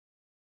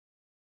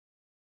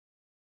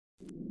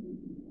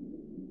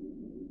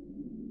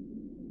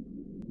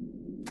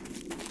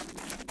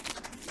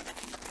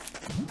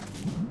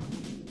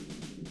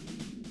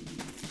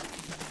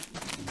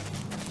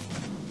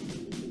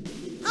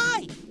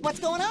What's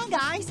going on,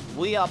 guys?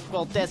 We are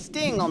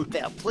protesting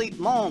unfair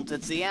treatment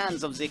at the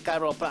hands of the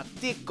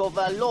chiropractic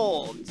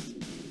overlords.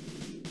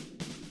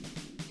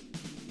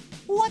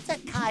 What's a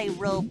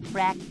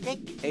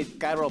chiropractic? A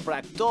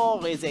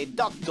chiropractor is a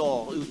doctor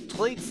who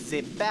treats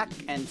the back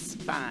and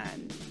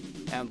spine.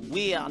 And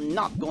we are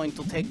not going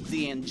to take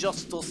the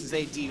injustice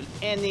they deal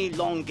any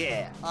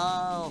longer.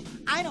 Oh,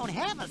 I don't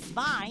have a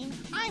spine.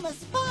 I'm a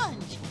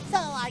sponge. So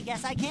I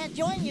guess I can't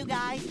join you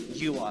guys.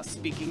 You are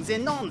speaking the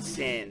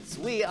nonsense.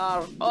 We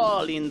are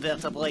all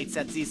invertebrates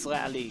at this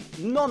rally.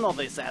 None of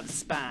us have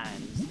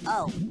spines.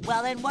 Oh,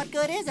 well then what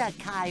good is a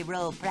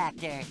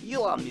chiropractor?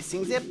 You are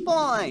missing the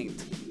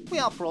point. We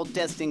are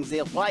protesting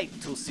the right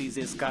to see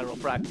this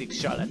chiropractic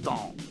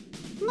charlatan.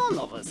 None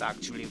of us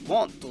actually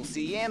want to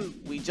see him.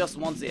 We just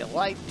want the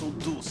right to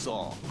do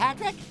so.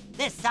 Patrick,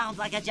 this sounds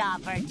like a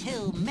job for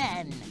two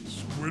men.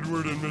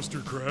 Squidward and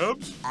Mr.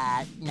 Krabs?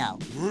 No.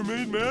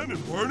 Mermaid Man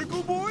and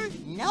Barnacle Boy?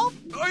 Nope.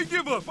 I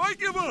give up! I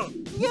give up!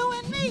 You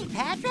and me,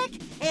 Patrick.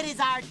 It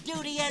is our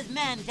duty as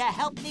men to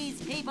help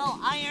these people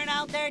iron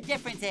out their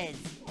differences.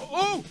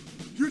 Oh!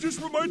 You just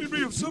reminded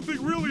me of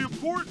something really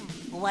important.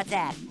 What's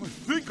that? I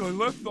think I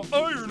left the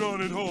iron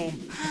on at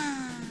home.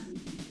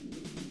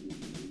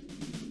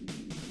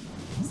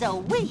 So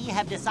we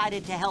have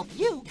decided to help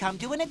you come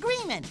to an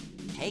agreement.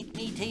 Take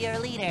me to your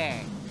leader.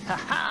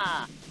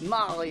 Ha-ha!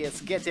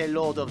 Marius, get a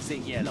load of the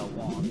yellow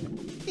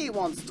one. He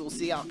wants to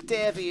see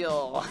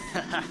Octavio.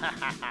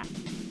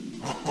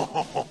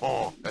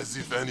 As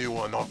if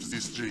anyone off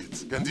the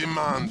street can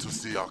demand to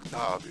see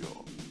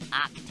Octavio.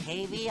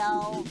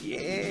 Octavio?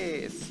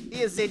 Yes,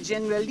 he is a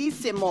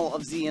generalissimo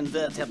of the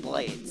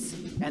invertebrates.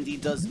 And he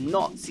does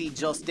not see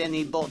just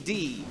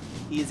anybody.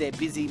 He is a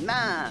busy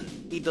man.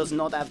 He does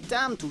not have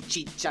time to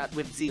chit-chat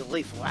with the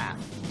riffraff.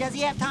 Does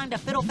he have time to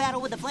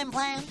fiddle-faddle with the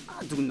flim-flam?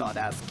 Do not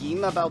ask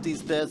him about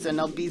his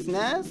personal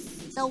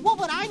business. So what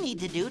would I need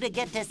to do to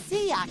get to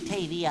see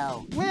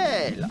Octavio?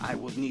 Well, I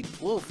would need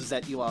proof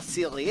that you are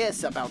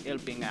serious about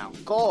helping our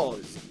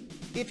cause.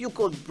 If you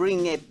could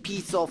bring a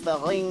peace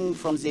offering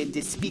from the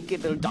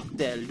despicable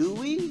Doctor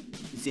Louie,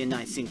 then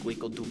I think we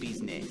could do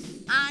business.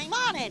 I'm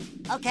on it.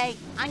 Okay,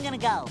 I'm gonna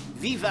go.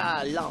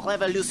 Viva la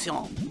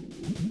révolution!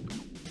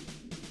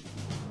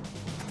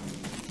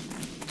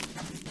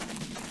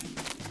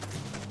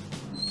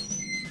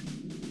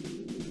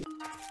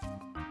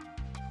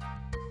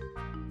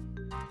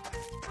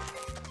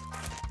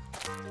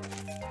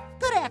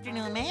 Good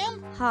afternoon,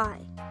 ma'am. Hi,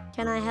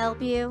 can I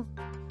help you?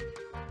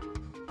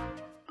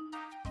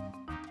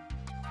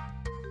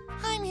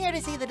 I'm here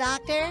to see the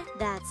doctor.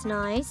 That's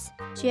nice.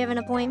 Do you have an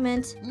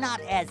appointment?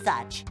 Not as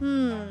such.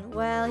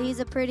 Well, he's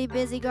a pretty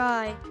busy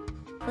guy.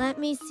 Let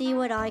me see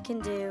what I can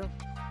do.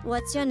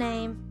 What's your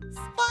name?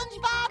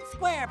 SpongeBob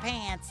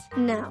SquarePants.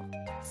 No,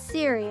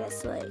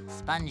 seriously.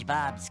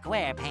 SpongeBob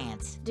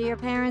SquarePants. Do your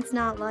parents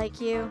not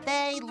like you?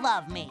 They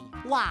love me.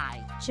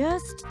 Why?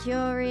 Just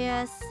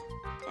curious.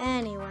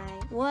 Anyway,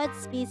 what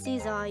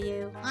species are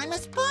you? I'm a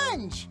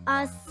sponge.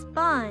 A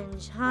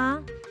sponge,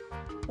 huh?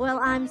 Well,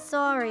 I'm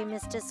sorry,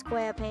 Mr.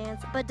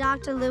 SquarePants, but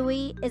Dr.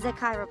 Louie is a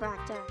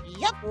chiropractor.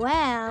 Yep.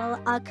 Well,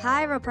 a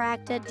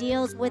chiropractor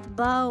deals with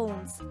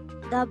bones,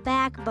 the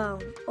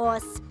backbone, or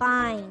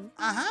spine.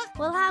 Uh-huh.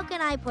 Well, how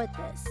can I put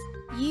this?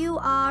 You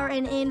are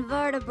an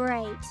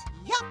invertebrate.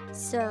 Yep.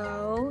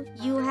 So,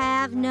 you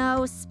have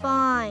no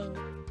spine,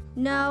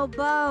 no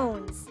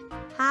bones.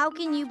 How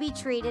can you be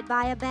treated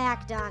by a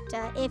back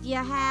doctor if you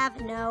have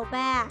no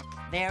back?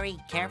 Very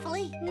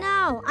carefully?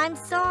 No, I'm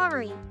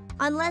sorry.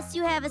 Unless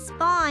you have a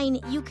spine,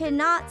 you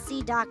cannot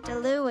see Dr.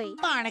 Louie.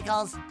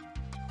 Barnacles.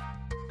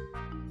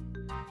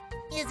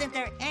 Isn't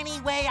there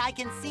any way I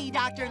can see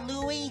Dr.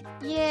 Louie?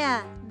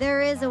 Yeah,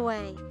 there is a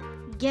way.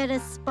 Get a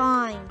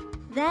spine.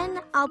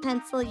 Then I'll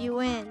pencil you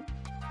in.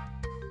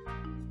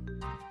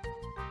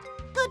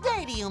 Good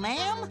day to you,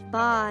 ma'am.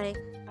 Bye.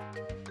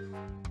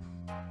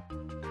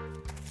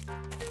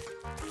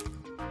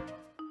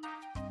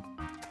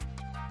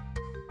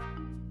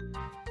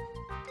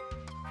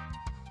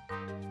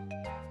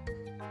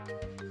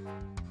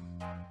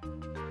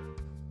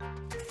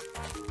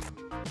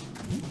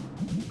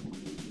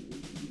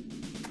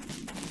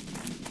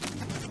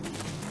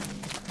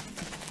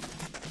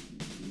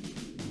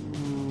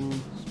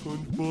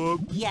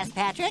 SpongeBob? Yes,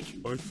 Patrick?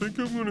 I think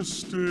I'm gonna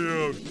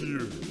stay out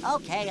here.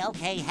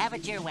 Okay, have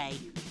it your way.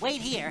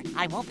 Wait here,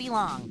 I won't be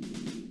long.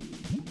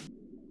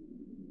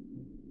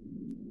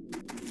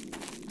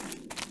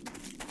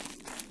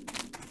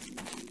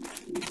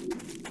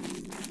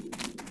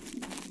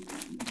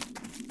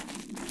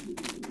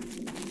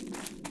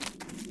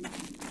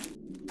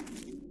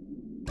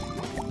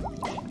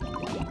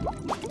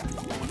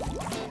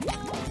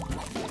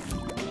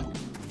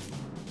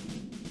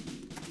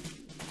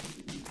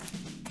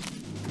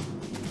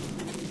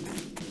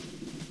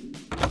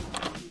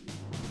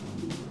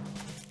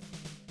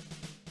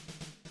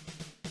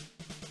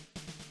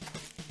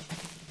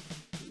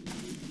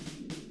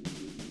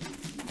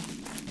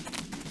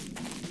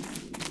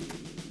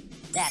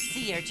 That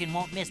sea urchin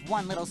won't miss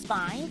one little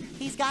spine.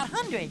 He's got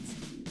hundreds.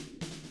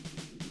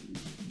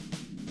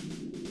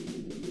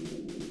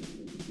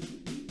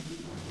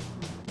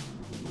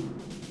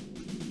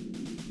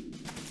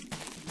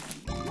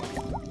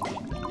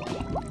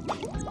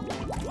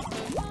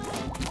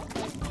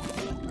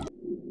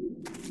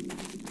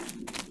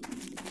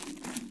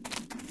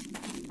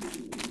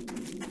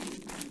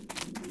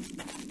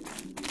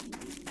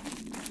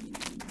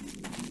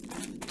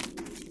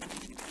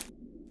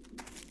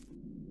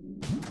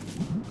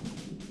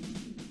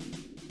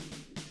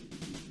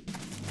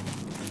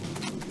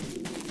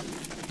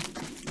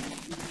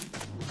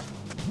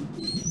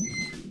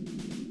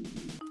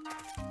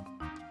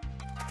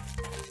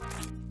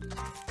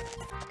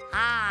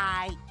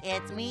 Hi,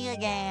 it's me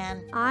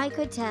again. I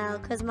could tell,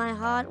 'cause my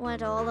heart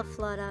went all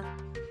a-flutter.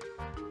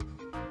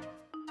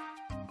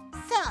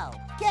 So,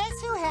 guess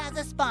who has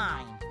a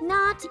spine?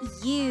 Not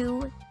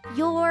you.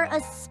 You're a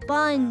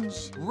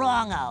sponge.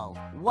 Wrong-o.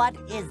 What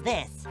is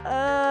this?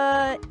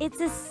 It's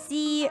a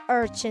sea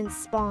urchin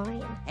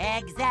spine.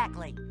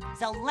 Exactly.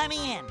 So let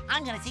me in.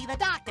 I'm gonna see the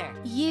doctor.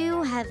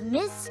 You have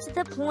missed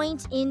the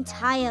point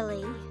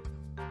entirely.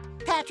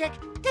 Patrick,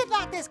 did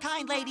not this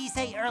kind lady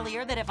say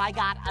earlier that if I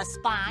got a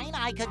spine,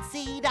 I could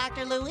see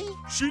Dr. Louie?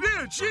 She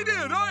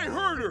did, I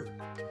heard her.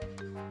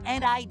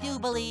 And I do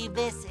believe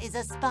this is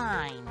a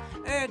spine.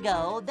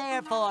 Ergo,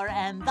 therefore,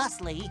 and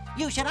thusly,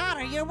 you should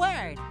honor your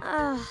word.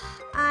 Ugh,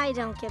 I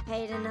don't get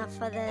paid enough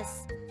for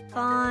this.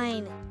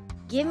 Fine.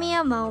 Give me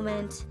a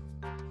moment.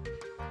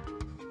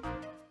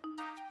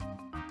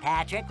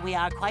 Patrick, we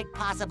are quite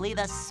possibly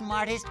the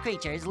smartest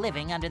creatures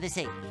living under the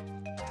sea.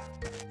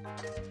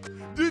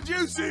 Did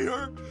you see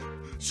her?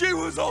 She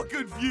was all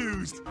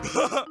confused.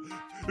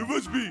 It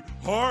must be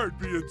hard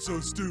being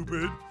so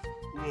stupid.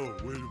 Whoa,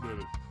 wait a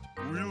minute.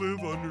 We live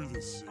under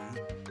the sea?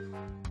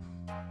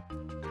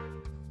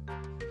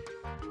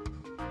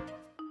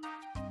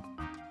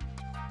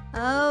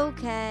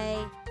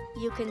 Okay.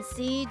 You can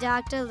see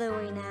Dr.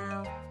 Louie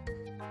now.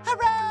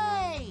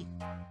 Hooray!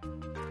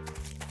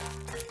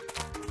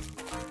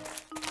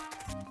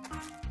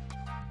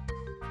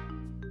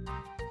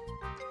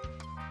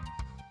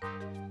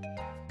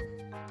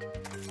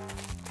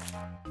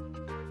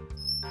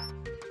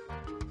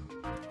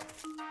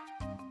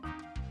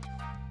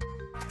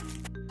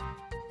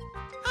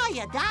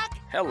 Hiya, Doc.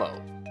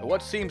 Hello.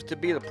 What seems to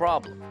be the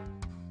problem?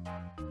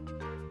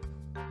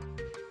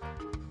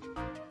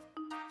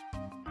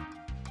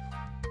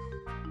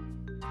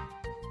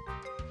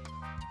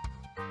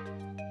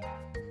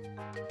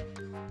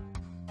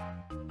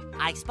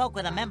 I spoke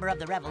with a member of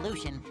the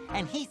Revolution,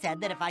 and he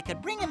said that if I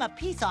could bring him a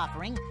peace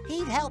offering,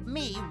 he'd help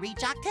me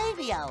reach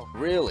Octavio.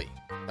 Really?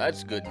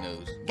 That's good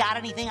news. Got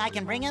anything I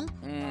can bring him?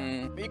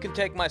 You can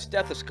take my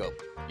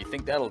stethoscope. You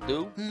think that'll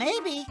do?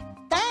 Maybe.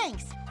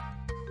 Thanks.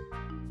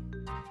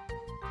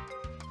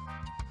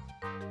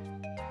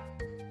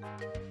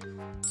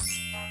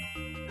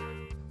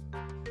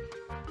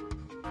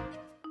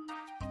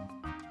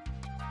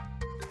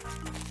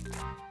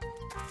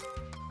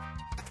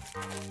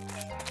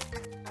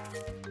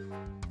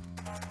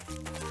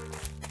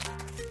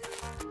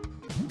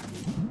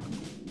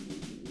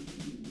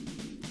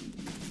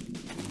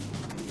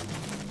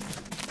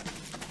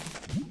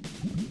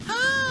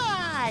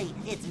 Hi,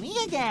 it's me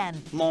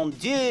again. Mon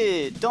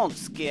Dieu, don't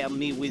scare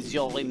me with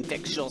your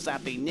infectious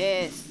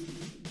happiness.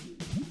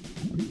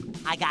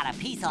 I got a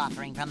peace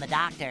offering from the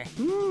doctor.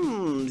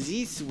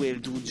 This will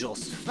do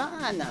just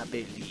fine, I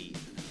believe.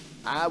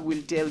 I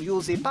will tell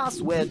you the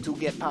password to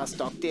get past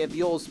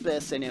Octavio's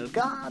personal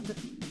guard,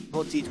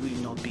 but it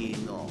will not be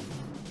enough.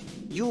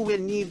 You will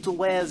need to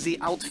wear the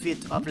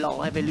outfit of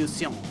La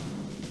Revolution.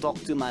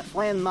 Talk to my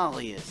friend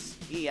Marius.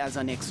 He has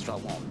an extra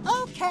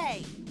one.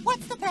 Okay,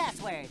 what's the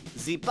password?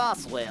 The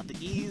password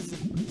is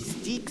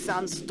sticks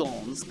and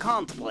stones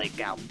can't break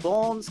our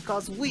bones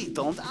cause we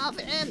don't have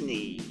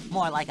any.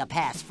 More like a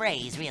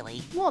passphrase,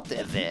 really.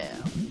 Whatever.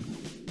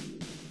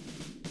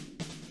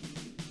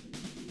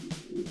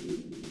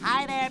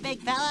 Hi there,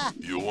 big fella.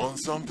 You want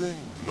something?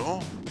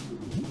 No?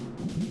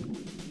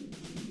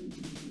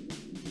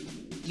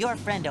 Your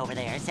friend over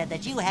there said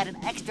that you had an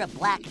extra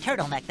black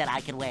turtleneck that I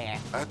could wear.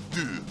 I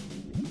do.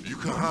 You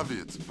can have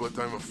it, but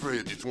I'm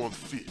afraid it won't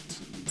fit.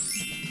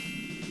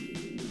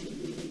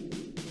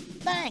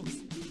 Thanks.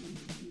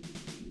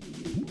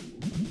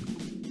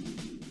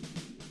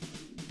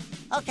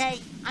 Okay,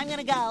 I'm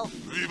gonna go.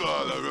 Viva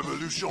la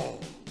Revolution!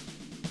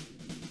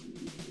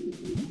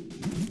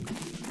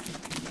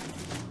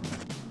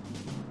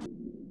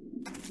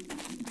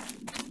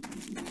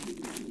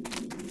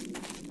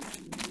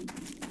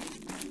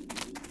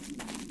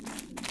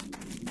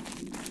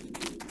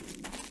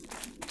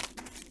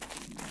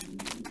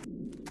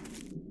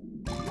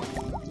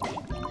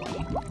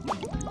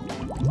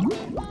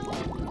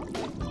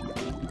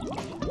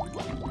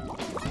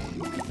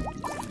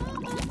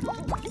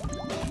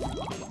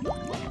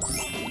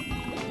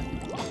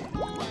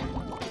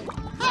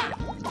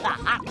 The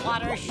hot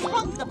water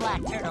shrunk the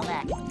black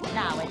turtleneck.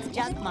 Now it's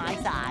just my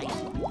size.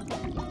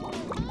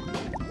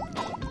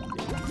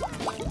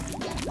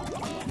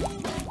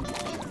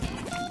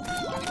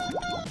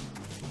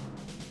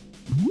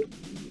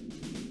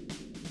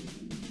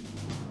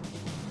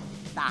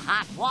 The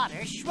hot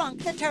water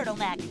shrunk the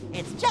turtleneck.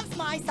 It's just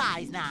my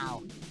size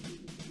now.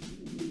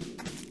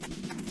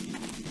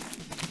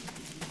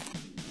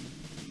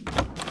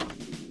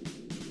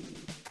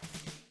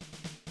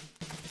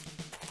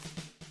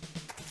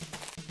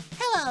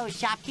 Hello,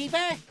 shopkeeper.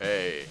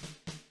 Hey.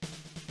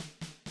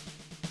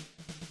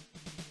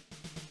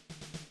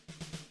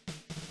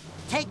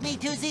 Take me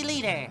to the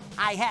leader.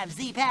 I have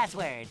the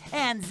password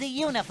and the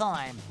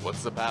uniform.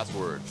 What's the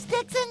password?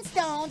 Sticks and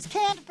stones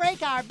can't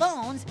break our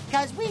bones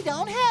because we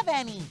don't have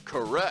any.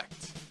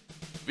 Correct.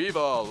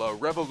 Viva la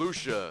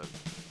Revolution!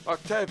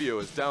 Octavio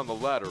is down the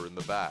ladder in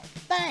the back.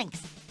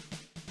 Thanks.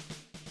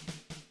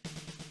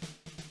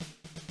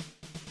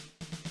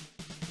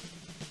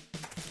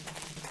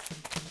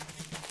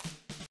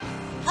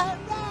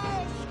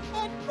 Hooray!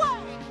 It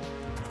worked!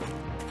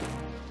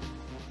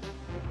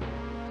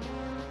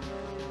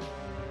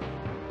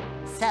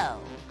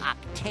 So,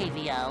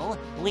 Octavio,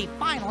 we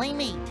finally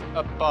meet.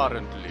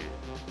 Apparently.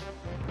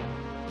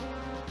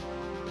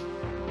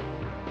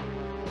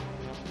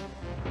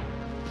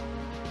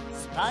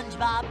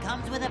 SpongeBob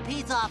comes with a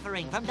peace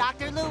offering from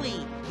Doctor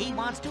Louie. He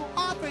wants to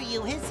offer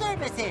you his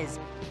services.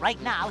 Right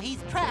now, he's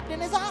trapped in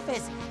his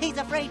office. He's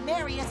afraid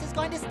Marius is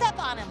going to step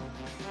on him.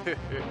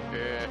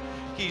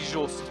 He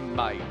just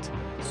might.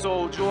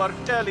 So you are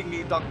telling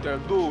me Dr.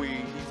 Louie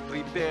is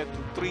prepared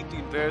to treat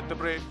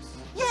invertebrates?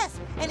 Yes,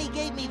 and he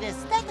gave me this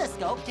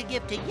stethoscope to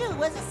give to you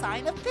as a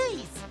sign of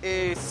peace.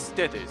 A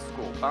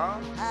stethoscope,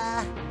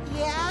 huh?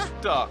 Yeah?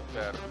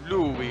 Dr.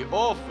 Louie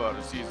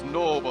offers his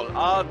noble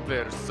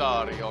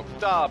adversary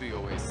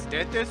Octavio a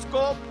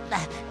stethoscope?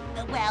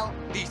 Well...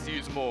 This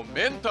is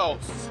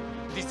momentous.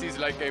 This is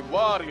like a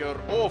warrior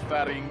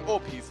offering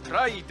up his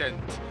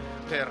trident.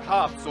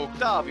 Perhaps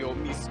Octavio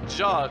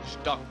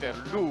misjudged Dr.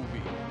 Louie.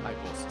 I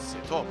must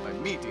set up a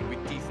meeting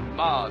with this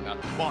man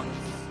at once.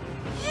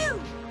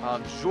 You!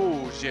 And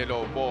you,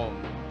 Jello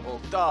Bomb,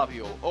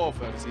 Octavio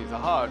offers his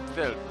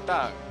heartfelt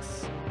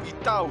thanks.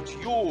 Without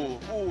you,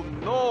 who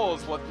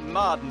knows what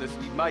madness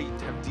we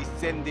might have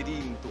descended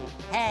into.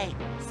 Hey,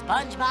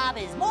 SpongeBob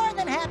is more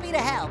than happy to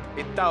help.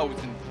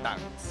 1,000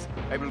 thanks.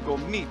 I will go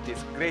meet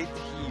this great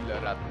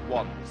healer at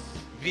once.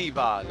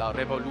 Viva la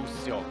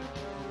revolution!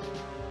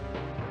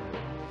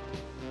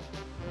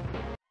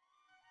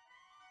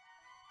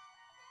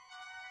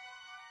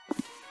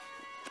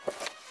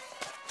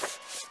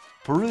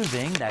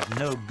 Proving that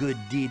no good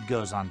deed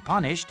goes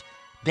unpunished,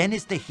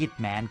 Dennis the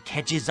Hitman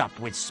catches up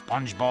with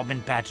SpongeBob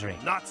and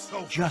Patrick. Not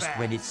so Just fast.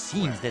 when it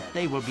seems that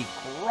they will be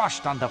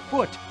crushed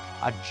underfoot,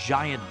 a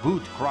giant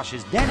boot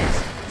crushes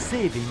Dennis,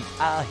 saving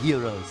our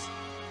heroes.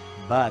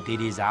 But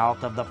it is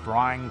out of the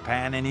frying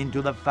pan and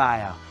into the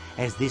fire,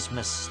 as this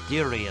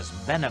mysterious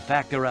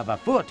benefactor of a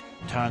foot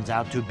turns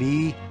out to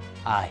be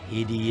a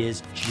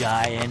hideous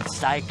giant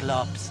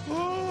Cyclops.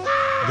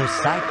 The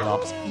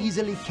Cyclops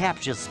easily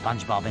captures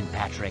SpongeBob and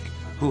Patrick,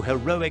 who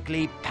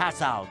heroically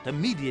pass out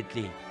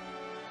immediately.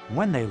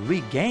 When they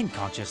regain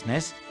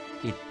consciousness,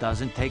 it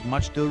doesn't take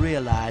much to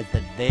realize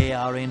that they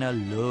are in a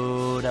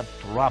load of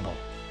trouble.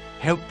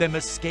 Help them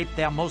escape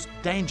their most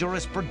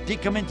dangerous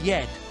predicament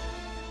yet.